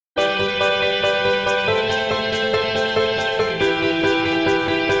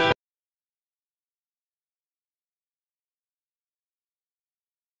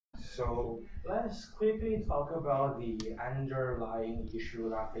So let's quickly talk about the underlying issue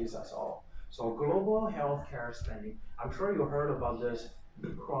that faces us all. So global healthcare spending. I'm sure you heard about this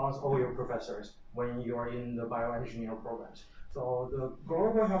across all your professors when you are in the bioengineering programs. So the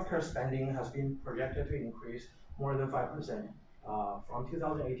global healthcare spending has been projected to increase more than 5% from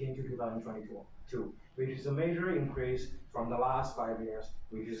 2018 to 2022, which is a major increase from the last 5 years,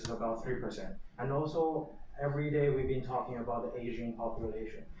 which is about 3%. And also, every day we've been talking about the aging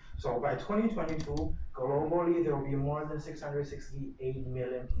population. So by 2022, globally, there will be more than 668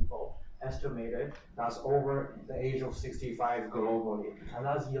 million people estimated. That's over the age of 65 globally. And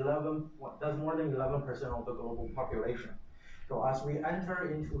that's more than 11% of the global population. So as we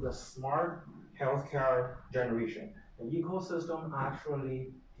enter into the smart healthcare generation, the ecosystem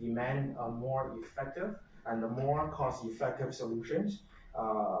actually demand a more effective and a more cost-effective solutions,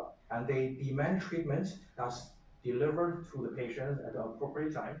 and they demand treatments that's delivered to the patients at the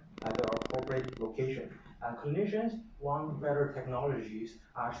appropriate time, at the appropriate location. And clinicians want better technologies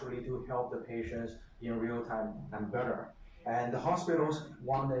actually to help the patients in real time and better. And the hospitals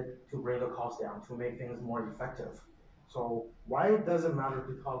wanted to bring the cost down to make things more effective. So why does it matter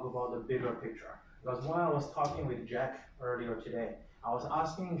to talk about the bigger picture? Because when I was talking with Jack earlier today, I was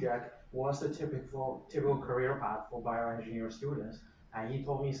asking Jack what's the typical career path for bioengineer students, and he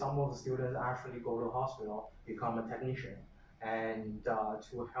told me some of the students actually go to the hospital, become a technician, and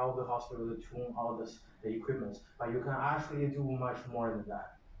to help the hospital to tune all the equipment. But you can actually do much more than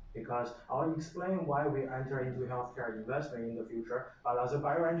that. Because I'll explain why we enter into healthcare investment in the future. But as a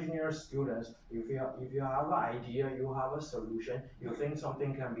bioengineer student, if you have an idea, you have a solution, you think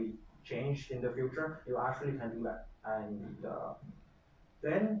something can be changed in the future, you actually can do that. And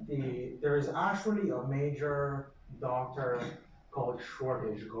then there is actually a major doctor called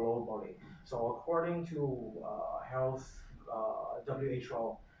shortage globally. So according to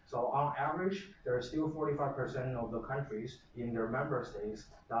WHO, so on average, there are still 45% of the countries in their member states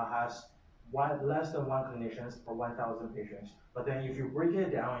that has less than one clinicians per 1,000 patients. But then if you break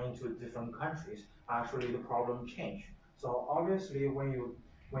it down into different countries, actually the problem change. So obviously when you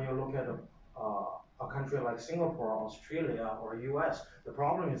look at a country like Singapore, Australia, or US, the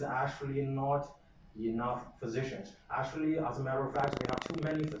problem is actually not enough physicians. Actually, as a matter of fact, we have too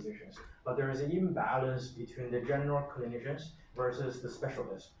many physicians, but there is an imbalance between the general clinicians versus the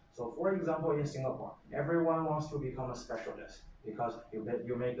specialists. So for example, in Singapore, everyone wants to become a specialist because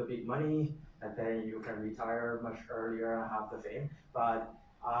you make the big money and then you can retire much earlier and have the fame. But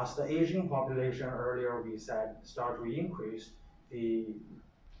as the aging population earlier we said start to increase, the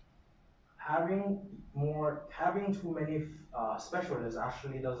having too many specialists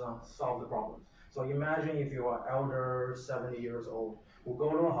actually doesn't solve the problem. So imagine if you are elder, 70 years old, who go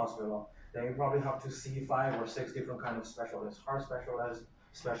to a hospital, then you probably have to see 5 or 6 different kind of specialists, heart specialists,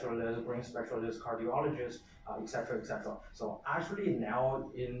 brain specialists, cardiologists, etc., etc. So actually now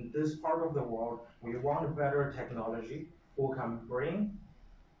in this part of the world, we want better technology who can bring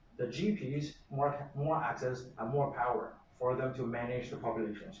the GPs more access and more power for them to manage the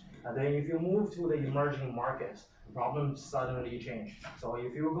populations. And then if you move to the emerging markets, the problems suddenly change. So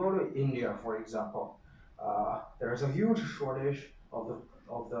if you go to India, for example, there's a huge shortage of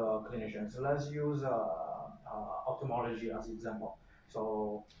the clinicians. Let's use ophthalmology as an example.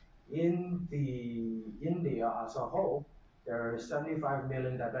 So in the India as a whole, there are 75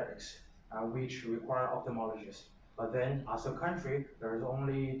 million diabetics, which require ophthalmologists. But then as a country, there's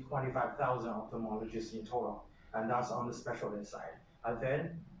only 25,000 ophthalmologists in total, and that's on the specialist side. And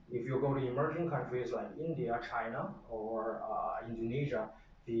then if you go to emerging countries like India, China, or Indonesia,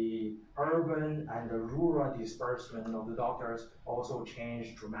 the urban and the rural disbursement of the doctors also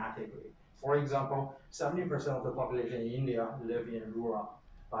changed dramatically. For example, 70% of the population in India live in rural.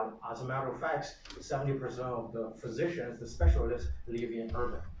 But as a matter of fact, 70% of the physicians, the specialists, live in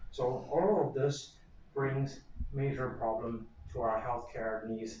urban. So all of this brings major problem to our healthcare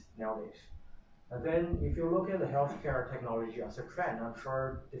needs nowadays. And then if you look at the healthcare technology as a trend, I'm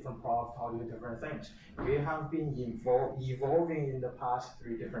sure different profs tell you different things. We have been evolving in the past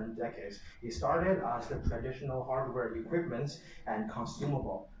 3 different decades. It started as the traditional hardware equipments and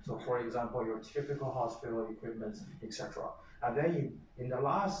consumable. So for example, your typical hospital equipments, etc. And then in the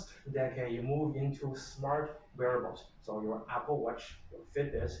last decade, you move into smart wearables. So your Apple Watch, your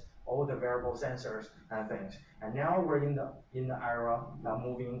Fitbit, all the wearable sensors and things. And now we're in the era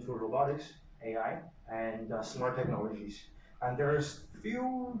moving into robotics, AI, and smart technologies. And there's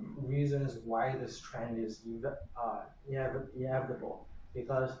few reasons why this trend is inevitable.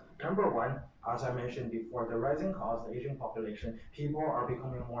 Because number one, as I mentioned before, the rising cost, the aging population, people are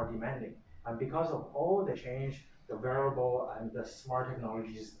becoming more demanding. And because of all the change, the wearable and the smart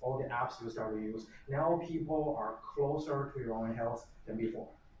technologies, all the apps you start to use, now people are closer to your own health than before.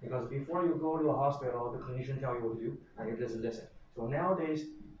 Because before you go to the hospital, the clinician tell you what to do, and you just listen. So nowadays,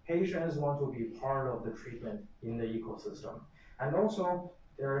 patients want to be part of the treatment in the ecosystem. And also,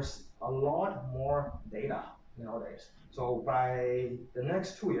 there's a lot more data nowadays. So by the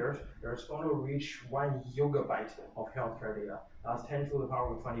next 2 years, there's going to reach 1 gigabyte of healthcare data. That's 10 to the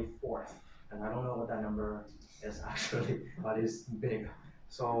power of 24th. And I don't know what that number is actually, but it's big.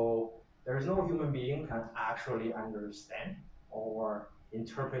 So there's no human being can actually understand or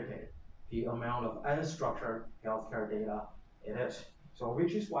interpret it, the amount of unstructured healthcare data it is. So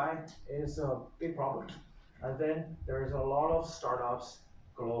which is why it's a big problem. And then there's a lot of startups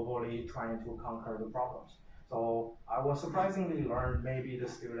globally trying to conquer the problems. So I was surprisingly learned maybe the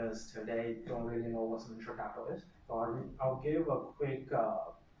students today don't really know what venture capital is. So I'll give a quick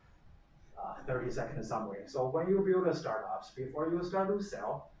 30-second summary. So when you build a startups, before you start to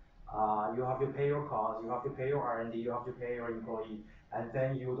sell, you have to pay your costs, you have to pay your R&D, you have to pay your employee, and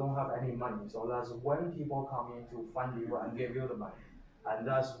then you don't have any money. So that's when people come in to fund you and give you the money. And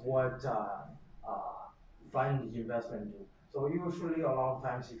that's what fund investment do. So usually a lot of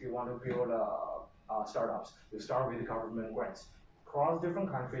times if you want to build startups, you start with government grants. Across different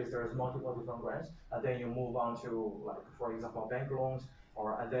countries, there's multiple different grants, and then you move on to, like, for example, bank loans,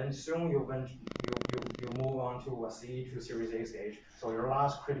 and then soon you move on to a C to Series A stage. So your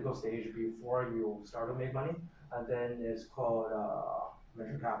last critical stage before you start to make money, and then it's called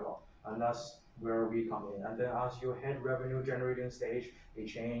venture capital, and that's where we come in. And then as you hit revenue generating stage, it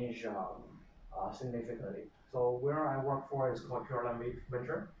change significantly. So where I work for is called Pure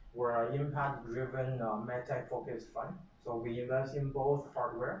Venture. We're an impact-driven MedTech focused fund. So we invest in both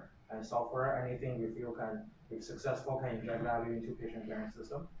hardware and software. Anything we feel can, if successful, can inject value into patient care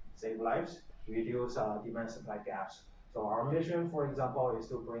system, save lives, reduce demand supply gaps. So our mission, for example, is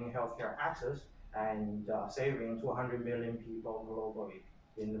to bring healthcare access and saving to 100 million people globally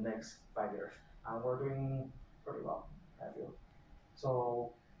in the next 5 years. And we're doing pretty well, I feel.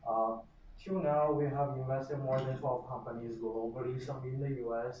 So till now, we have invested more than 12 companies globally, some in the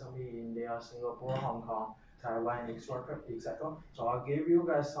US, some in India, Singapore, Hong Kong, Taiwan, etc. So I'll give you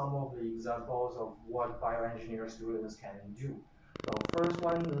guys some of the examples of what bioengineer students can do. So first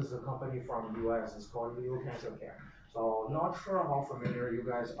one is a company from US, it's called Leo Cancer Care. So not sure how familiar you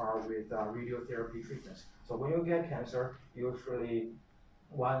guys are with radiotherapy treatments. So when you get cancer, usually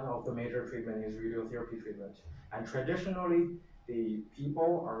one of the major treatment is radiotherapy treatment. And traditionally, the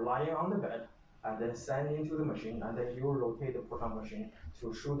people are lying on the bed and then send into the machine, and then you rotate the proton machine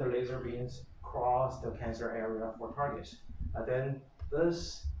to shoot the laser beams across the cancer area for targets. And then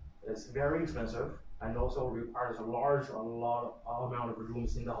this is very expensive and also requires a lot amount of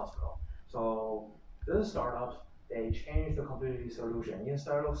rooms in the hospital. So these startups, they change the completely solution.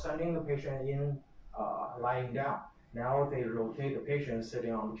 Instead of sending the patient in lying down, now they rotate the patient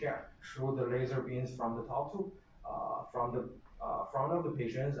sitting on the chair, shoot the laser beams from the top to from the front of the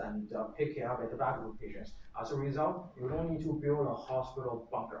patients and pick it up at the back of the patients. As a result, you don't need to build a hospital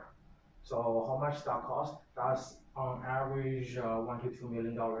bunker. So how much that costs? That's on average $1 to $2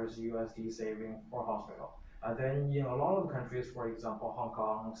 million USD saving for hospital. And then in a lot of countries, for example, Hong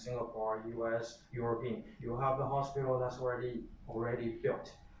Kong, Singapore, US, European, you have the hospital that's already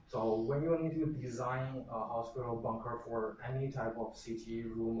built. So when you need to design a hospital bunker for any type of CT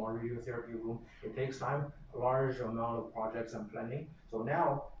room or radiotherapy room, it takes time, a large amount of projects and planning. So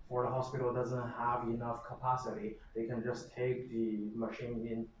now, for the hospital doesn't have enough capacity, they can just take the machine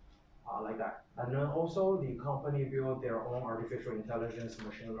in like that. And then also the company built their own artificial intelligence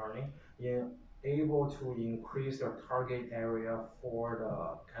machine learning in able to increase their target area for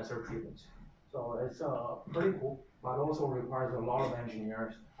the cancer treatment. So it's pretty cool, but also requires a lot of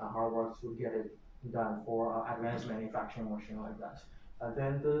engineers and hard work to get it done for advanced manufacturing machine like that. And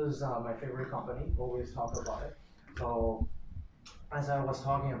then this is my favorite company, always talk about it. So as I was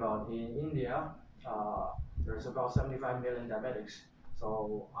talking about, in India, uh, there's about 75 million diabetics.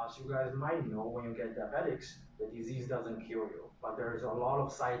 So as you guys might know, when you get diabetics, the disease doesn't kill you, but there's a lot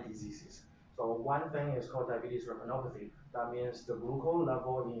of side diseases. So one thing is called diabetes retinopathy. That means the glucose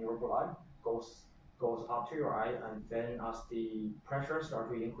level in your blood goes up to your eye, and then as the pressure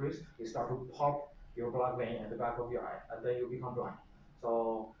starts to increase, you start to pop your blood vein at the back of your eye, and then you become blind.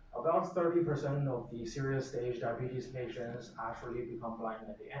 So about 30% of the serious stage diabetes patients actually become blind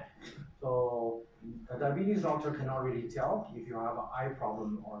at the end. So a diabetes doctor cannot really tell if you have an eye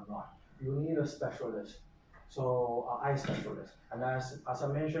problem or not. You need a specialist So eye specialist. And as I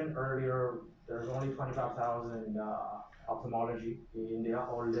mentioned earlier, there's only 25,000 ophthalmology in India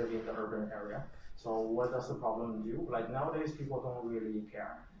all live in the urban area. So what does the problem do? Like nowadays, people don't really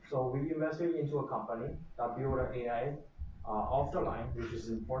care. So we invested into a company that built an AI off the line, which is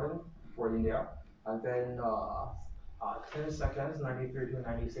important for India. And then 10 seconds, 93 to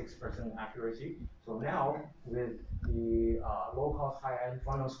 96% accuracy. So now with the low-cost high-end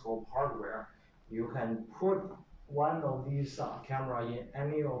phonoscope hardware, you can put one of these camera in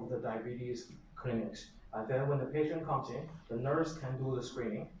any of the diabetes clinics. And then when the patient comes in, the nurse can do the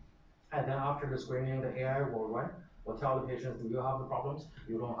screening. And then after the screening, the AI will run, will tell the patients, do you have the problems?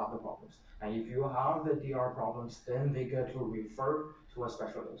 You don't have the problems. And if you have the DR problems, then they get to refer to a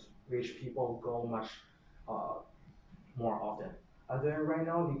specialist, which people go much uh, more often. And then right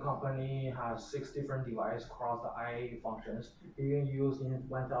now, the company has 6 different devices across the eye functions being used in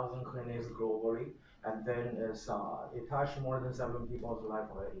 1,000 clinics globally. And then it touched more than 7 people's life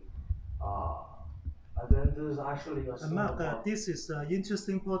already. Uh, and then there's actually a Mark, Singapore. this is an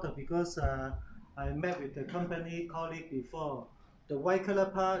interesting product because I met with the company colleague before. The white color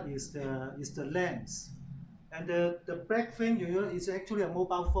part is the lens, and the black thing is actually a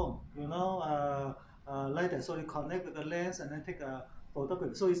mobile phone. Like that. So you connect with the lens and then take a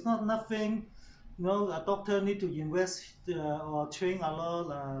photograph. So it's not nothing. A doctor need to invest or train a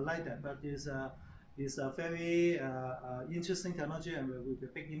lot like that, but it's a very interesting technology and with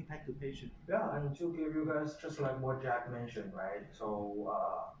a big impact to patient. Yeah, and to give you guys just like what Jack mentioned, right? So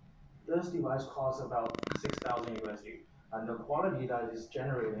this device costs about 6,000 USD, and the quality that it's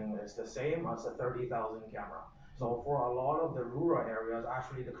generating is the same as a 30,000 camera. So for a lot of the rural areas,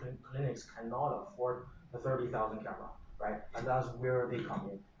 actually the clinics cannot afford the 30,000 camera, right? And that's where they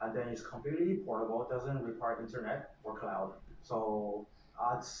come in. And then it's completely portable, doesn't require internet or cloud. So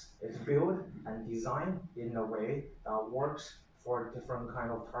it's built and designed in a way that works for different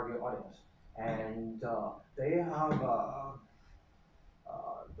kind of target audience. And they have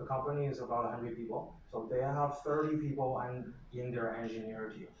the company is about 100 people, so they have 30 people and in their engineer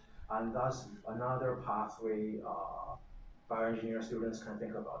team, and that's another pathway bioengineer students can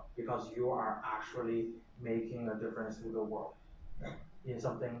think about because you are actually making a difference to the world in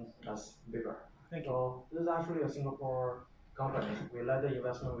something that's bigger. Thank you. So this is actually a Singapore company. We led the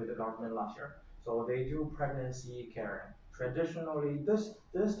investment with the government last year. So they do pregnancy caring. Traditionally,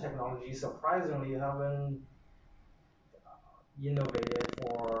 this technology surprisingly haven't innovated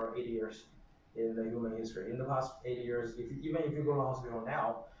for 80 years in the human history. In the past 80 years, even if you go to the hospital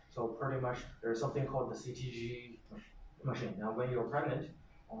now, so pretty much there's something called the CTG machine. Now, when you're pregnant,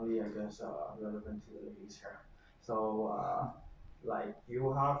 only I guess relevant to the ladies here. So, like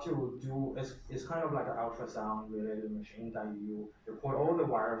you have to do, it's kind of like an ultrasound related machine that you put all the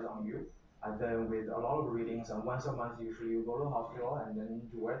wires on you, and then with a lot of readings, and once a month usually you go to the hospital and then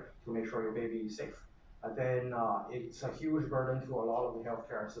do it to make sure your baby is safe. And then it's a huge burden to a lot of the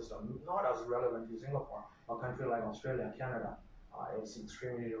healthcare system, not as relevant to Singapore, a country like Australia, Canada. It's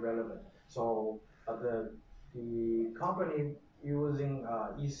extremely relevant. So the company using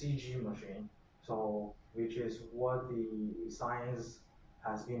ECG machine, so which is what the science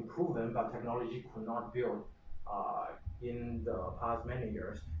has been proven, but technology could not build in the past many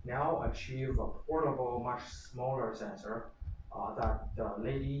years. Now achieve a portable, much smaller sensor that the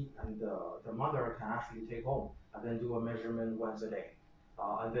lady and the mother can actually take home and then do a measurement once a day.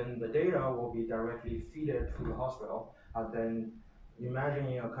 And then the data will be directly fed to the hospital. And then imagine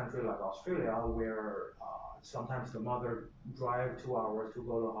in a country like Australia where sometimes the mother drive 2 hours to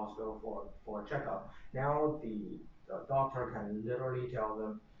go to the hospital for a checkup. Now the doctor can literally tell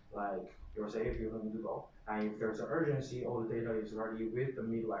them like you're safe, you don't need to go. And if there's an urgency, all the data is already with the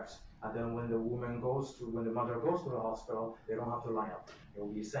midwives. And then when when the mother goes to the hospital, they don't have to line up. It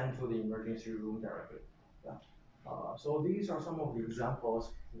will be sent to the emergency room directly. Yeah. So these are some of the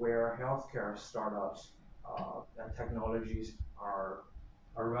examples where healthcare startups and technologies are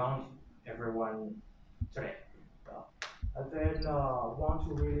around everyone today. Uh, and then want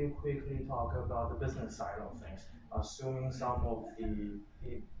to really quickly talk about the business side of things, assuming some of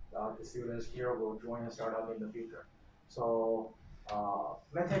the students here will join a startup in the future. So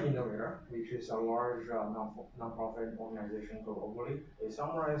MedTech Innovator, which is a large nonprofit organization globally, they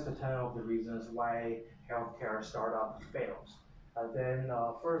summarize the 10 of the reasons why healthcare startup fails. And then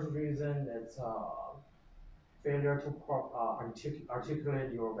first reason is failure to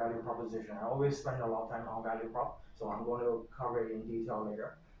articulate your value proposition. I always spend a lot of time on value prop, so I'm going to cover it in detail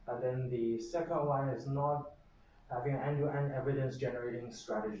later. And then the second one is not having end-to-end evidence generating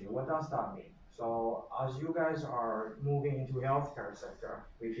strategy. What does that mean? So as you guys are moving into healthcare sector,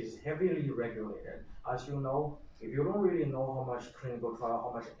 which is heavily regulated, as you know, if you don't really know how much clinical trial,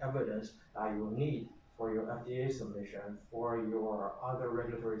 how much evidence that you need for your FDA submission, for your other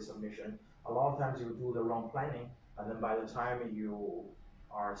regulatory submission, a lot of times you do the wrong planning, and then by the time you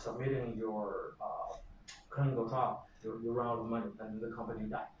are submitting your clinical trial, you run out of money, and the company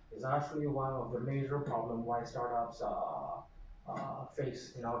die. It's actually one of the major problem why startups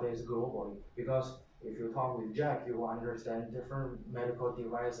face nowadays globally. Because if you talk with Jack, you will understand different medical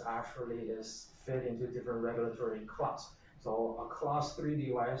device actually is fit into different regulatory class. So a class 3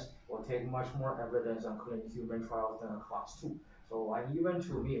 device will take much more evidence on clinical human trials than a class 2. So like even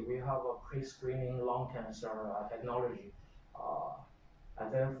to me, we have a pre-screening lung cancer technology. Uh,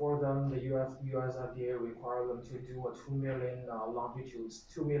 and then for them, the US FDA require them to do a 2 million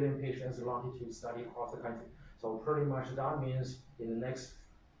 2 million patients longitude study across the country. So pretty much that means in the next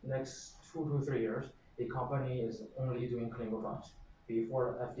 2 to 3 years, the company is only doing clinical trials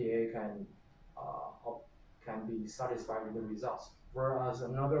before FDA can be satisfied with the results. Whereas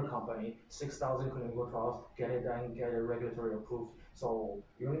another company, 6,000 clinical trials, get it done, get it regulatory approved. So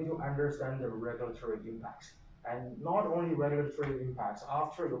you need to understand the regulatory impacts. And not only regulatory impacts,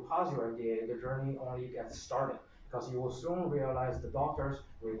 after you pass your FDA, the journey only gets started because you will soon realize the doctors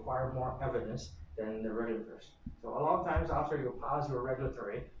require more evidence than the regulators. So a lot of times after you pass your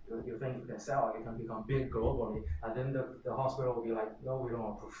regulatory, you think you can sell, you can become big globally, and then the hospital will be like, no, we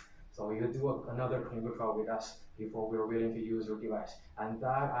don't approve. So you do another clinical trial with us before we're willing to use your device. And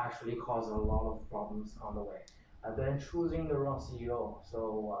that actually causes a lot of problems on the way. And then choosing the wrong CEO.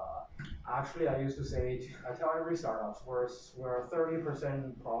 So actually, I used to say, I tell every startups, we're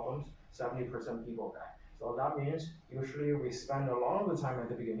 30% problems, 70% people guy. So that means usually we spend a lot of the time at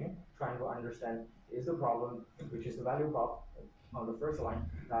the beginning trying to understand is the problem, which is the value prop on the first line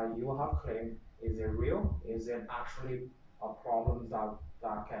that you have claimed, is it real? Is it actually a problem that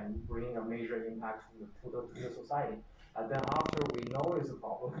can bring a major impact to the society? And then after we know it's a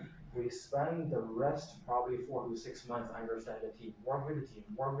problem, we spend the rest probably 4 to 6 months understand the team, work with the team,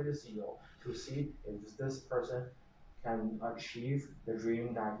 work with the CEO to see if this person can achieve the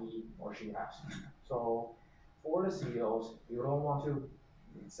dream that he or she has. So for the CEOs, you don't want to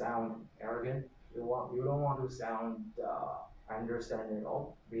sound arrogant. You don't want to sound understand it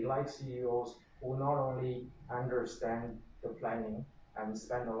all. We like CEOs who not only understand the planning and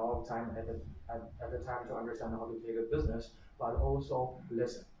spend a lot of time at the time to understand how to take a business, but also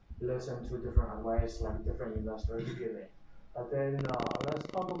listen to different advice like different investors giving. But then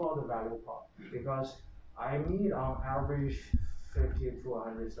let's talk about the value prop because I meet on average 50 to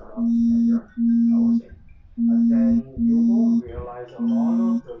 100 startups a year, I would say. And then you will realize a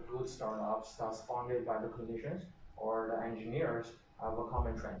lot of the good startups that's funded by the clinicians or the engineers have a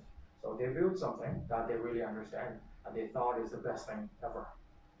common trend. So they build something that they really understand and they thought is the best thing ever.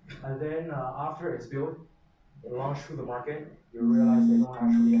 And then after it's built, it launched to the market, you realize they don't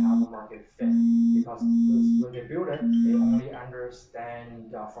actually have a market fit because when they build it, they only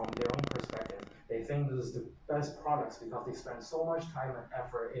understand from their own perspective. They think this is the best products because they spend so much time and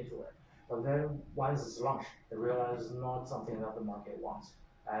effort into it. But then once it's launched, they realize it's not something that the market wants.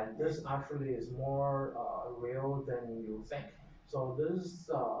 And this actually is more real than you think. So this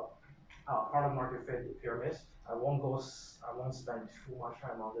product market fit pyramid. I won't spend too much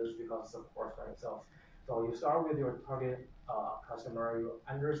time on this because it's a course by itself. So you start with your target customer, you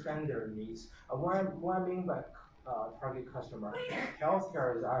understand their needs. What I mean by target customer,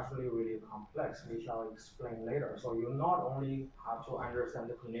 healthcare is actually really complex, which I'll explain later. So you not only have to understand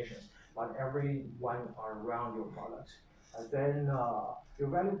the clinicians, but everyone around your products. And then your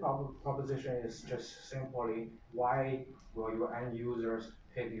value proposition is just simply why will your end users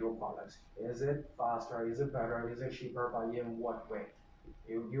pick your products? Is it faster? Is it better? Is it cheaper? But in what way?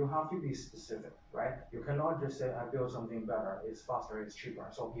 You have to be specific, right? You cannot just say, I build something better, it's faster, it's cheaper,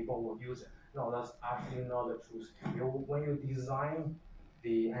 so people will use it. No, that's actually not the truth. When you design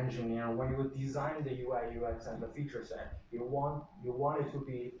the engineer, when you design the UI, UX, and the feature set, you want it to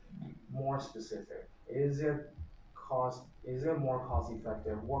be more specific. Is it more cost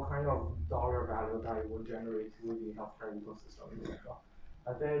effective? What kind of dollar value that it will generate through the healthcare ecosystem, etc.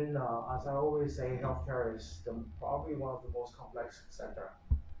 And then, as I always say, healthcare is probably one of the most complex sector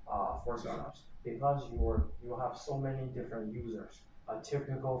for startups because you have so many different users. A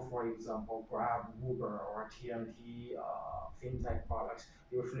typical, for example, Grab, Uber, or TMT fintech products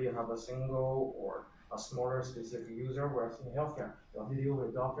usually have a single or a smaller specific user, whereas in healthcare, you have to deal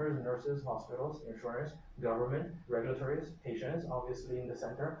with doctors, nurses, hospitals, insurance, government, regulatories, patients, obviously in the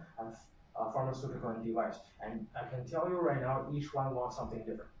center, and pharmaceutical and device. And I can tell you right now, each one wants something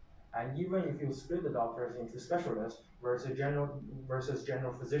different. And even if you split the doctors into specialists versus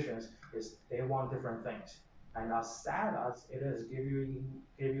general physicians, is they want different things. And as sad as it is, give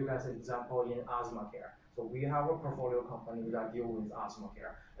you guys an example in asthma care. So we have a portfolio company that deal with asthma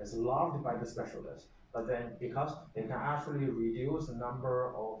care. It's loved by the specialists, but then because they can actually reduce the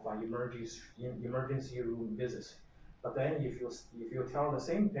number of emergency room visits. But then if you tell the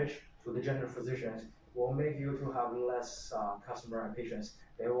same pitch to the general physicians, will make you to have less customer and patients.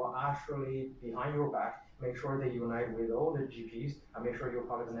 They will actually behind your back make sure they unite with all the GPs and make sure your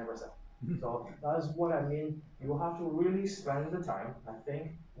product never sell. So that's what I mean. You have to really spend the time and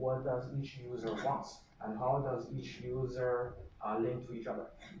think what does each user wants and how does each user link to each other.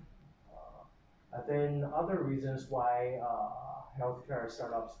 And then other reasons why healthcare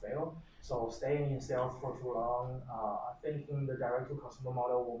startups fail. So staying in sales for too long, thinking the direct-to-consumer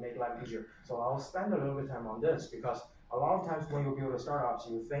model will make life easier. So I'll spend a little bit of time on this because a lot of times when you build a startups,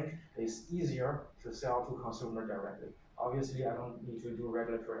 you think it's easier to sell to consumer directly. Obviously, I don't need to do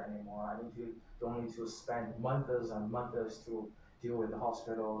regulatory anymore. Don't need to spend months and months to deal with the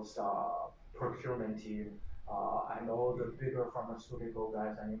hospitals, procurement team, and all the bigger pharmaceutical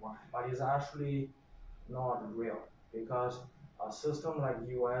guys anymore. But it's actually not real because a system like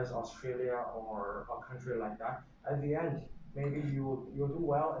US, Australia, or a country like that, at the end, maybe you do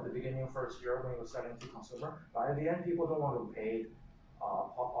well at the beginning first year when you're selling to consumer, but at the end, people don't want to pay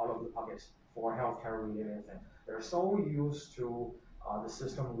all of the pockets for healthcare related things. They're so used to the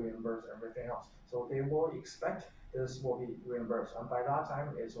system reimburse everything else. So they will expect this will be reimbursed. And by that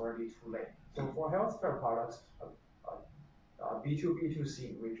time, it's already too late. So for healthcare products,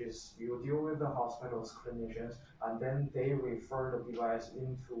 B2B2C, which is you deal with the hospitals, clinicians, and then they refer the device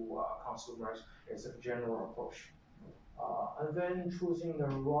into consumers. It's a general approach. And then choosing the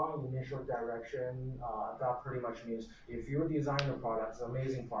wrong initial direction, that pretty much means if you design the products,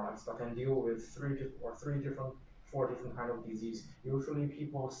 amazing products that can deal with four different kind of disease, usually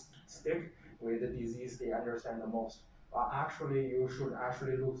people stick with the disease they understand the most. Actually, you should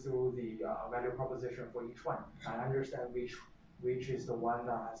actually look through the value proposition for each one and understand which is the one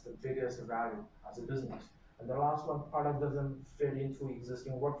that has the biggest value as a business. And the last one, product doesn't fit into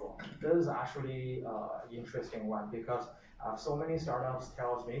existing workflow. This is actually interesting one because so many startups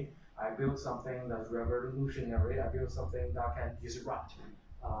tells me I built something that's revolutionary. I built something that can disrupt.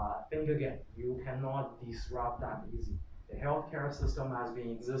 Think again, you cannot disrupt that easy. The healthcare system has been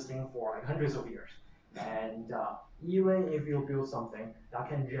existing for like hundreds of years. And even if you build something that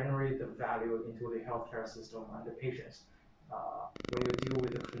can generate the value into the healthcare system and the patients, when you deal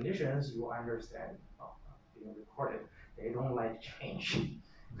with the clinicians, you understand being recorded. They don't like change.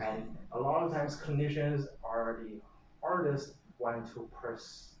 And a lot of times clinicians are the hardest one to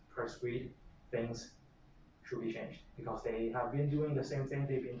persuade things should be changed because they have been doing the same thing,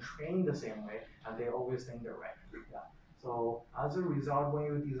 they've been trained the same way, and they always think they're right. Yeah. So as a result, when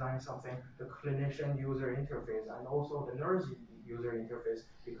you design something, the clinician user interface and also the nurse user interface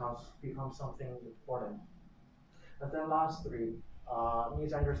becomes something important. But then last three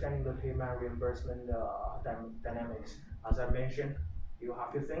needs understanding the payment reimbursement dynamics. As I mentioned, you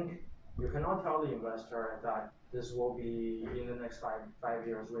have to think. You cannot tell the investor that this will be in the next five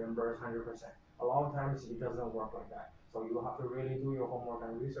years reimbursed 100%. A lot of times it doesn't work like that. So you have to really do your homework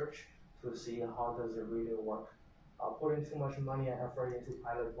and research to see how does it really work. Putting too much money and effort into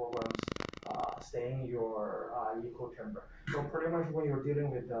pilot programs, staying your eco timber. So pretty much when you're dealing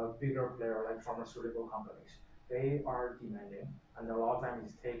with a bigger player like pharmaceutical companies, they are demanding, and a lot of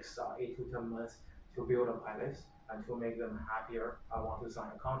times it takes 8 to 10 months to build a pilot and to make them happier. I want to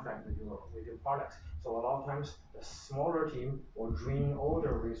sign a contract with your products. So a lot of times the smaller team will drain all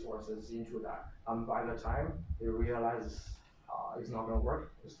their resources into that, and by the time they realize it's not going to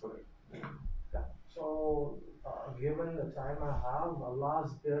work, it's too late. Yeah. So given the time I have, a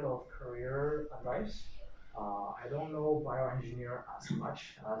last bit of career advice. I don't know bioengineer as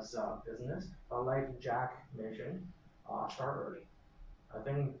much as business, but like Jack mentioned, start early. I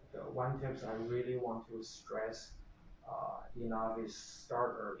think the one tips I really want to stress enough is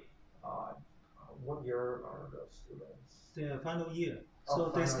start early. What year are the students? The final year, Oh,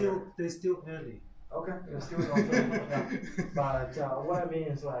 so final year. they still early. Okay, it's still not so yeah. But what I mean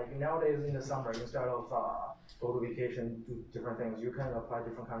is like nowadays in the summer, instead of go to vacation, do different things, you can apply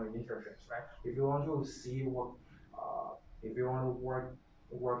different kind of internships, right? If you want to see what, if you want to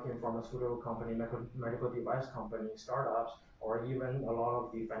work in pharmaceutical company, medical device company, startups, or even a lot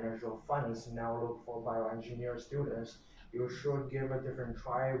of the financial funds now look for bioengineer students, you should give a different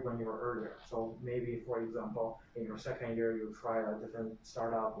try when you're earlier. So maybe, for example, in your second year, you try a different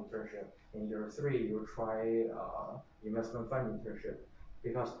startup internship. In year three, you try investment fund internship.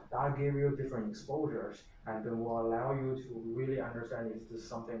 because that give you different exposures and then will allow you to really understand is this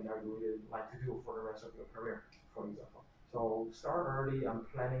something that you really like to do for the rest of your career, for example. So start early and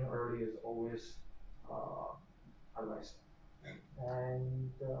planning early is always advice.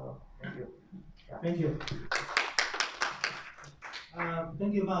 And thank you. Yeah. Thank you.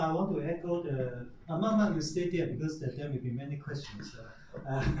 Thank you, Mark. I want to echo the Mark, you stay there because there may be many questions.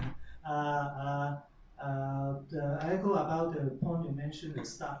 I echo about the point you mentioned to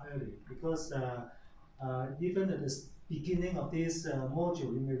start early because even at the beginning of this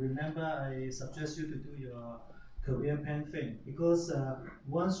module, you may remember I suggest you to do your career plan thing because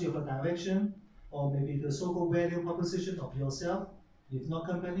once you have a direction or maybe the so-called value proposition of yourself, if not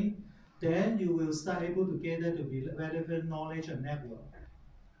company, then you will start able to gather the relevant knowledge and network.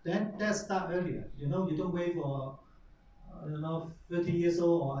 Then that start earlier. You don't wait for 30 years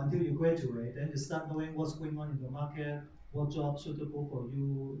old or until you graduate. Then you start knowing what's going on in the market, what job suitable for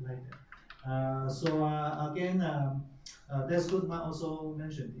you, like that. Again, that's good. Mark also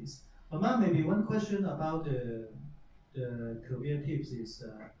mentioned this. But Mark, maybe one question about the career tips is,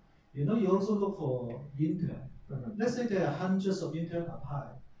 you also look for intern. Let's say there are hundreds of intern apply.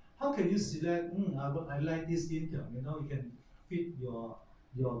 How can you select? I like this intern. You can fit your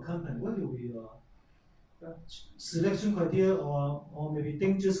company. What will be your selection criteria or maybe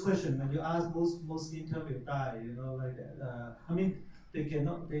dangerous question when you ask most intern will die, like that. I mean, they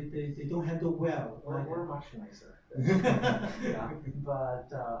cannot, they don't handle well. We're much nicer. Yeah, but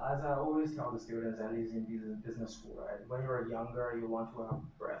as I always tell the students, at least in business school, right? When you're younger, you want to have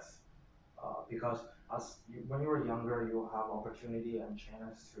breadth, because when you're younger, you have opportunity and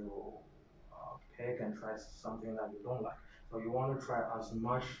chance to pick and try something that you don't like. So you want to try as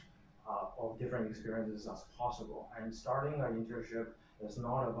much of different experiences as possible. And starting an internship is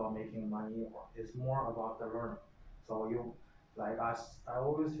not about making money, or it's more about the learning. So I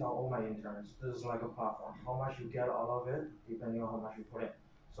always tell all my interns, this is like a platform. How much you get out of it, depending on how much you put in.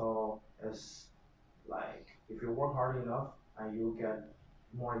 So it's like if you work hard enough and you get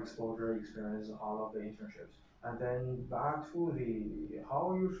more exposure experience out of the internships. And then back to the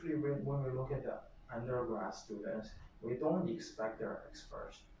how usually when we look at the undergrad students, we don't expect they're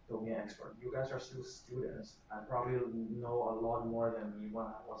experts, domain expert. You guys are still students and probably know a lot more than me when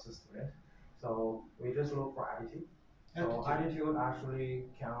I was a student. So we just look for attitude. So attitude actually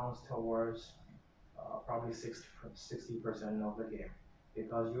counts towards probably 60% of the game,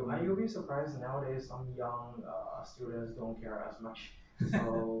 because you'll be surprised nowadays some young students don't care as much.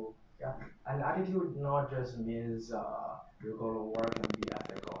 So yeah, and attitude not just means you go to work and be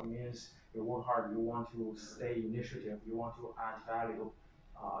ethical. It means you work hard, you want to stay initiative, you want to add value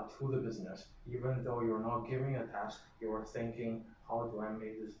to the business. Even though you're not giving a task, you're thinking, how do I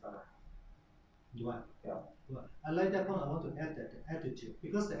make this better? Right. Yeah. Right. I like that point. I want to add that the attitude,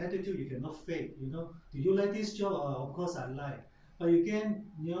 because the attitude you cannot fake. Do you like this job? Of course I like. But again,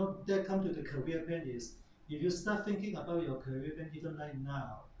 that come to the career plan is, if you start thinking about your career plan even right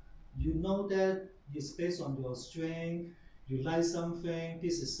now, you know that it's based on your strength. You like something.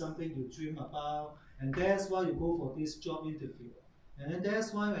 This is something you dream about, and that's why you go for this job interview. And then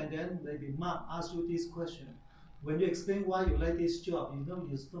that's why, and then maybe Mark asks you this question, when you explain why you like this job,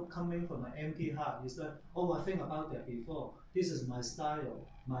 it's not coming from an empty heart. It's like, oh, I think about that before. This is my style,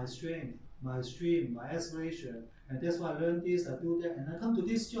 my strength, my stream, my aspiration, and that's why I learned this, I do that, and I come to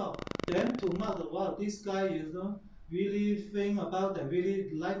this job. Then to mark, wow, this guy really think about that,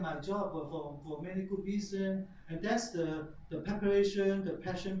 really like my job for many good reasons, and that's the preparation, the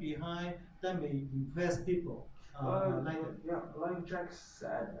passion behind that may impress people. Like Jack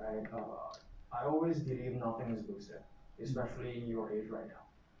said, right? I always believe nothing is boosted, especially in your age right now,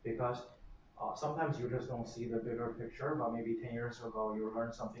 because sometimes you just don't see the bigger picture. But maybe 10 years ago, you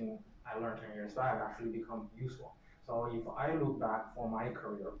learned something I learned 10 years back actually become useful. So if I look back for my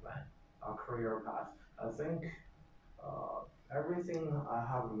career plan, career path, I think everything I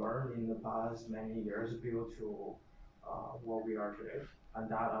have learned in the past many years built to what we are today, and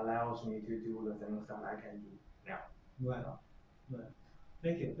that allows me to do the things that I can do now. Right. Right.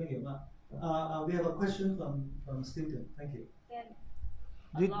 Thank you, Mark. We have a question from student. Thank you.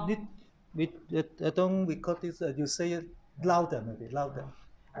 I don't record this. You say it louder, maybe louder.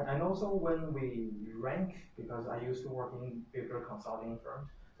 And also when we rank, because I used to work in bigger consulting firms,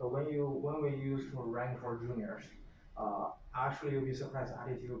 so when we used to rank for juniors, actually you'll be surprised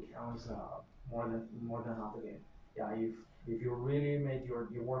attitude counts more than half the game. Yeah, if you really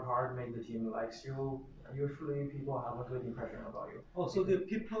you work hard, make the team likes you, usually people have a good impression about you. Oh, so the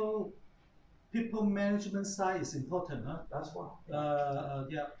people management side is important, huh? That's why.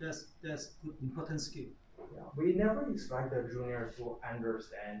 Yeah, that's good, important skill. Yeah, we never expect the juniors to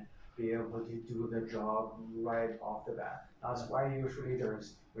understand, be able to do the job right off the bat. That's why usually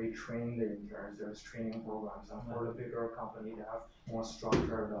we train the interns, there's training programs, and for the bigger company, they have more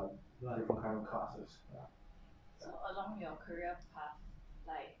structured, different kind of classes. Yeah. So along your career path,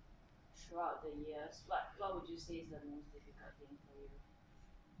 like throughout the years, what would you say is the most difficult thing for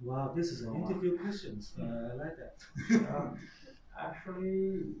you? Wow, this is an interview questions. I like that.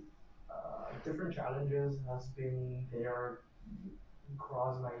 Actually, different challenges has been there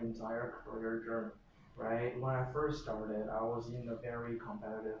across my entire career journey, right? When I first started, I was in a very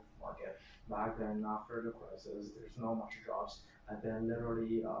competitive market. Back then, after the crisis, there's not much jobs. And then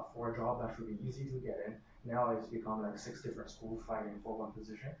literally, for a job that should be easy to get in, now it's become like six different schools fighting for one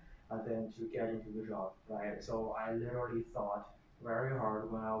position, and then to get into the job, right? So I literally thought very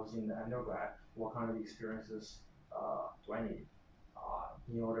hard when I was in the undergrad, what kind of experiences do I need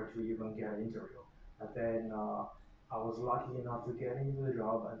in order to even get an interview? And then I was lucky enough to get into the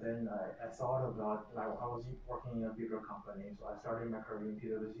job, and then I thought about, like, I was working in a bigger company, so I started my career in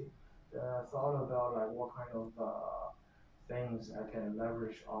PwC. I thought about like what kind of things I can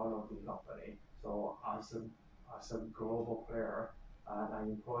leverage out of the company. So as a global player and an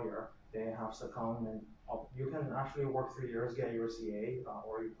employer, they have secondment. You can actually work 3 years, get your CA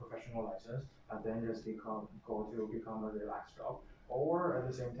or your professional license, and then just become a relaxed job. Or at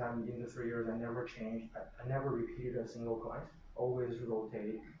the same time, in the 3 years, I never changed. I never repeated a single client. Always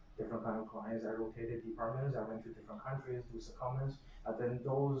rotate different kind of clients. I rotated departments. I went to different countries, do secondments, and then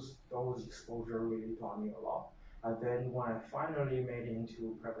those exposure really taught me a lot. And then when I finally made it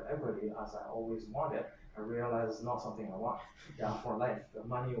into private equity, as I always wanted, I realized it's not something I want. Yeah, for life. The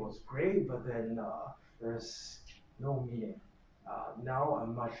money was great, but then there's no meaning. Now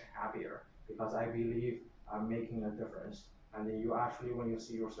I'm much happier because I believe I'm making a difference. And then you actually, when you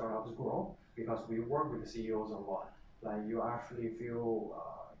see your startups grow, because we work with the CEOs a lot, like you actually feel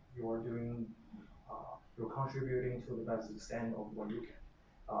you're doing, you're contributing to the best extent of what you can.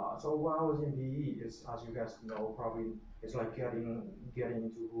 So when I was in PE, it's, as you guys know, probably it's like getting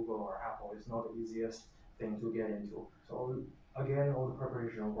into Google or Apple. It's not the easiest thing to get into. So again, all the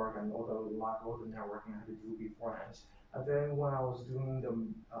preparation work and all the networking I had to do beforehand. And then when I was doing the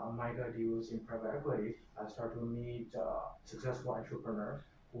MIGA deals in private equity, I started to meet successful entrepreneurs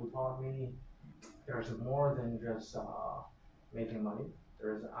who taught me there's more than just making money.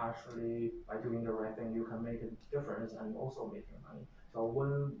 There's actually, by doing the right thing, you can make a difference and also making money. So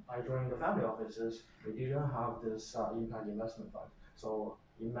when I joined the family offices, we didn't have this impact investment fund. So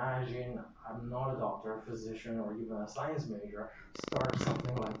imagine I'm not a doctor, physician, or even a science major, start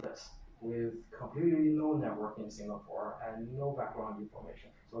something like this with completely no network in Singapore and no background information.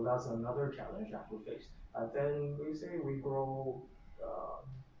 So that's another challenge that we face. And then we say we grow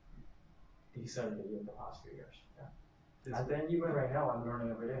decently in the past few years. Yeah. And then even right now, I'm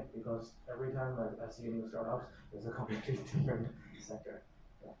learning every day because every time I see new startups, it's a completely different sector.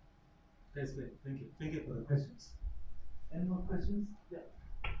 Yeah. That's great. Thank you. Thank you for the questions. Any more questions? Yeah.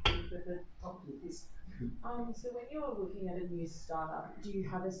 Talk to this. So when you're looking at a new startup, do you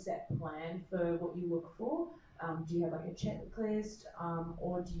have a set plan for what you look for? Do you have like a checklist,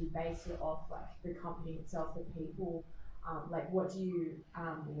 or do you base it off like the company itself, the people? Like what do you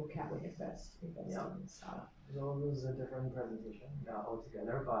look at when you're first investing in a startup? So this is a different presentation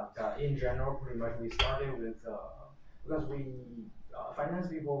altogether, but in general, pretty much we started with because we finance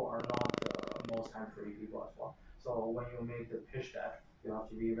people are not the most time-free people as well. So when you make the pitch deck, you have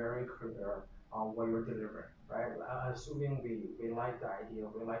to be very clear on what you're delivering, right? Assuming we like the idea,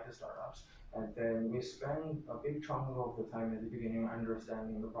 we like the startups, and then we spend a big chunk of the time at the beginning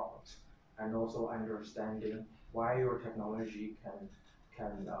understanding the problems and also understanding why your technology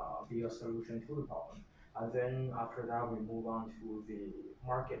can be a solution to the problem. And then after that, we move on to the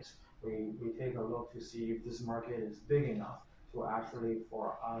markets. We take a look to see if this market is big enough to actually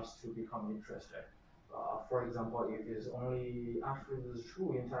for us to become interested. For example, if it's only, actually this is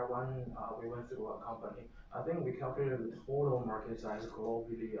true, in Taiwan, we went through a company. I think we calculated the total market size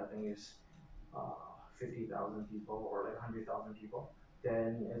globally, I think is 50,000 people or like 100,000 people.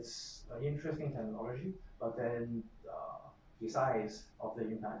 Then it's an interesting technology, but then the size of the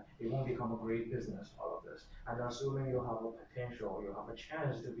impact, it won't become a great business out of this. And assuming you have a potential, you have a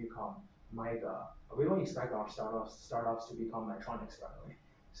chance to become mega. We don't expect our startups to become Medtronics, by the way.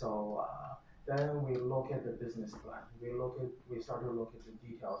 So then we look at the business plan. We start to look at the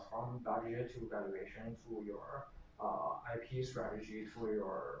details from budget to valuation to your IP strategy to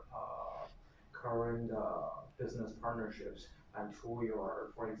your current business partnerships and to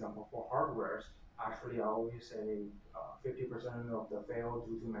your, for example, for hardwares. Actually, I always say 50% of the fail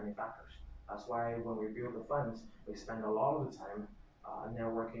due to manufacturers. That's why when we build the funds, we spend a lot of the time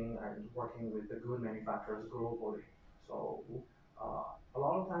networking and working with the good manufacturers globally. So a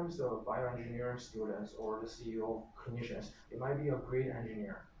lot of times the bioengineering students or the CEO clinicians, they might be a great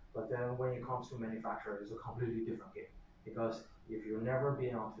engineer, but then when it comes to manufacture, it's a completely different game. Because if you've never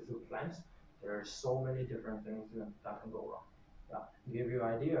been on the plants, there are so many different things that can go wrong. Yeah, to give you an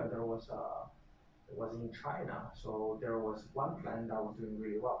idea, it was in China, so there was one plant that was doing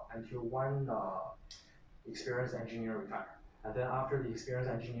really well until one experienced engineer retired. And then after the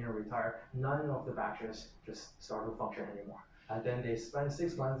experienced engineer retired, none of the batches just started to function anymore. And then they spent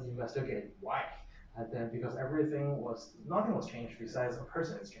 6 months investigating why. And then because nothing was changed besides a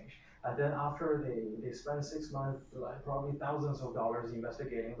person has changed. And then after they spent 6 months, like probably thousands of dollars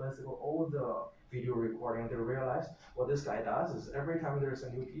investigating, let's go all the video recording, they realized what this guy does is every time there's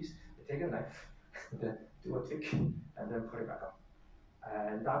a new piece, they take a knife, then do a tick, and then put it back up.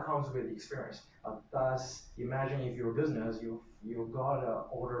 And that comes with experience. Thus, imagine if your business, you got an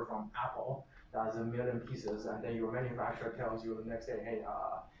order from Apple that's 1,000,000 pieces, and then your manufacturer tells you the next day, hey,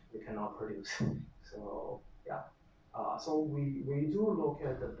 we cannot produce. So yeah, so we do look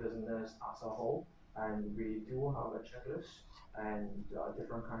at the business as a whole, and we do have a checklist and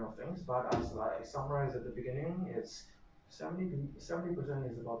different kind of things. But as I summarized at the beginning, it's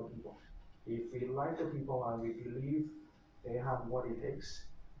 70% is about the people. If we like the people and we believe they have what it takes,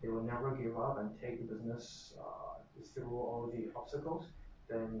 they will never give up and take the business through all the obstacles,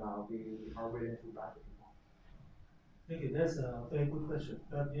 then we are willing to back the people. Thank you. That's a very good question.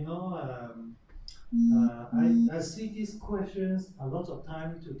 But I see these questions a lot of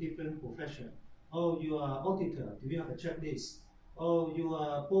time to different profession. Oh, you are auditor. Do you have a checklist? Oh, you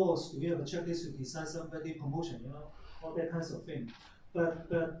are boss. Do you have a checklist to decide somebody promotion? All that kinds of thing.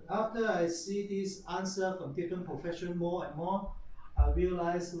 But after I see this answer from different profession more and more, I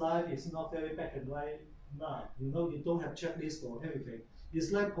realize life is not very black and white now. You don't have checklist for everything.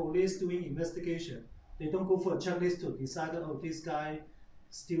 It's like police doing investigation. They don't go for a checklist to decide, oh, this guy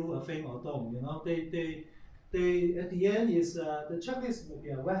steal a thing or don't. They at the end is the checklist will be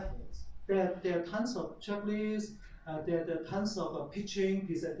a reference. There are tons of checklists. There are tons of pitching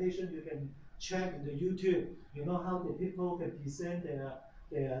presentation you can check in the YouTube. You know how the people can present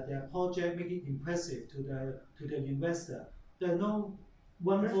their project, make it impressive to the investor. There are no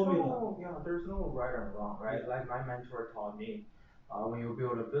one formula. There's no right or wrong, right? Like my mentor taught me, when you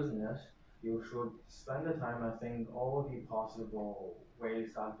build a business, you should spend the time and think all the possible ways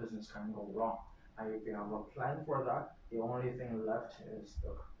that business can go wrong. And if you have a plan for that, the only thing left is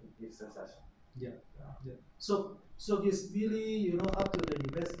the success. Yeah. So it's really up to the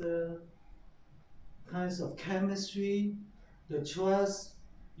investor kinds of chemistry, the trust,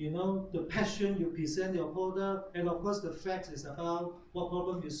 the passion you present your product, and of course the facts is about what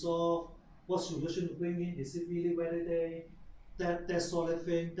problem you solve, what solution you bring in, is it really validate, that solid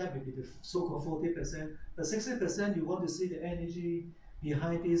thing, that will be the so-called 40%. The 60% you want to see the energy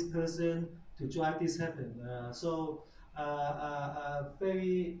behind this person to drive this happen.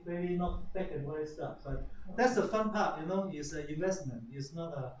 Very, very not black and white stuff, but that's the fun part, is an investment. It's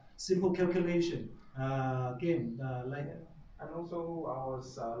not a simple calculation game. And also, I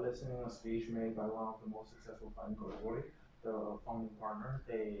was listening to a speech made by one of the most successful funds globally, the founding partner.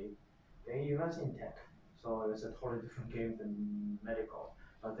 They invest in tech, so it's a totally different game than medical.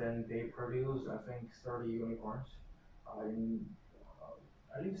 But then they produce, I think, 30 unicorns, at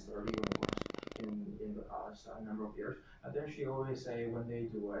least 30 unicorns in the past number of years. And then she always say when they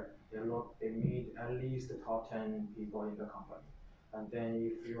do it, they meet at least the top 10 people in the company. And then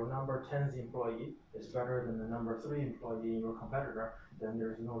if your number 10th employee is better than the number 3 employee in your competitor, then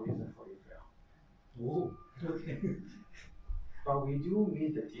there's no reason for you to fail. Oh, okay. But we do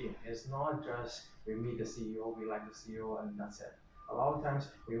meet the team. It's not just we meet the CEO, we like the CEO, and that's it. A lot of times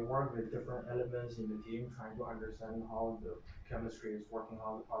we work with different elements in the team, trying to understand how the chemistry is working,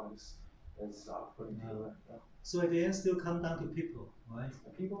 how the product is putting together. Yeah. So at the end, still come down to people, right?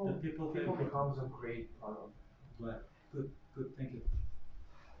 The people becomes a great part of it. Right. Good. Thank you.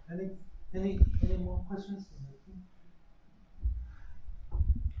 Any more questions?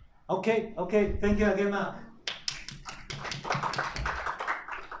 Okay. Thank you again, Mark.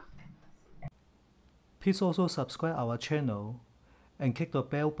 Please also subscribe our channel and click the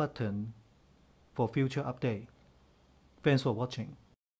bell button for future update. Thanks for watching.